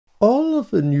All of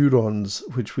the neurons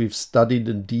which we've studied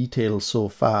in detail so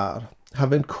far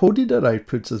have encoded their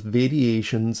outputs as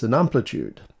variations in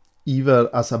amplitude, either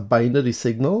as a binary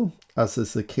signal, as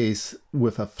is the case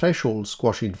with a threshold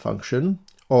squashing function,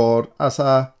 or as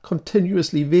a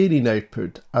continuously varying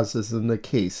output, as is in the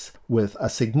case with a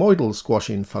sigmoidal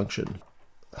squashing function.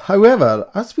 However,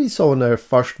 as we saw in our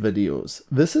first videos,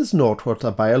 this is not what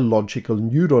a biological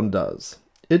neuron does.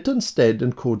 It instead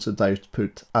encodes its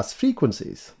output as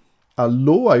frequencies. A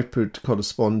low output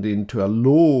corresponding to a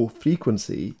low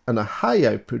frequency and a high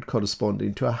output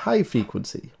corresponding to a high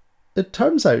frequency. It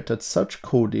turns out that such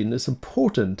coding is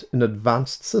important in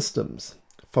advanced systems,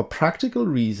 for practical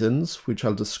reasons which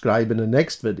I'll describe in the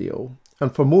next video,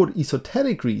 and for more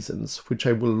esoteric reasons which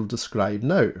I will describe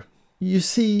now. You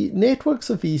see,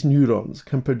 networks of these neurons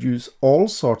can produce all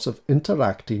sorts of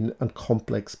interacting and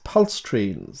complex pulse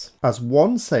trains, as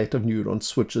one set of neurons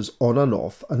switches on and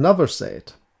off another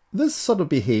set. This sort of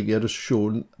behavior is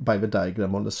shown by the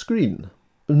diagram on the screen.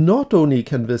 Not only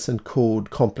can this encode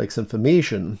complex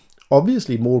information,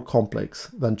 obviously more complex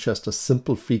than just a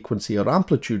simple frequency or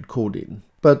amplitude coding,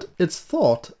 but it's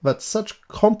thought that such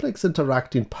complex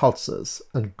interacting pulses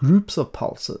and groups of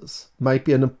pulses might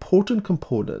be an important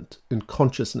component in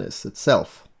consciousness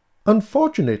itself.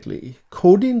 Unfortunately,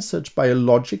 coding such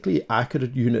biologically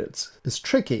accurate units is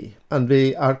tricky, and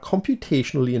they are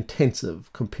computationally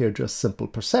intensive compared to a simple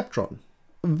perceptron.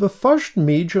 The first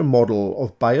major model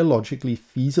of biologically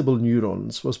feasible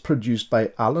neurons was produced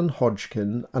by Alan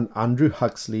Hodgkin and Andrew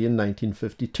Huxley in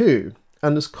 1952,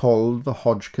 and is called the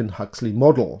Hodgkin-Huxley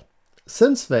model.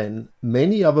 Since then,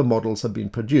 many other models have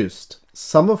been produced,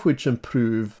 some of which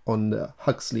improve on the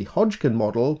Huxley-Hodgkin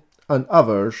model, and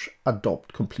others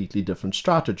adopt completely different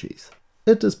strategies.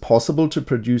 It is possible to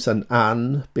produce an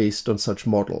AN based on such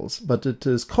models, but it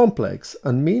is complex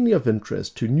and mainly of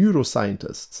interest to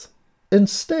neuroscientists.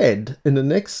 Instead, in the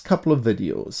next couple of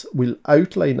videos, we'll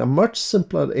outline a much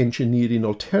simpler engineering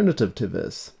alternative to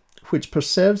this, which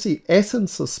preserves the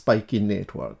essence of spiky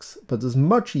networks, but is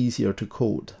much easier to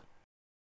code.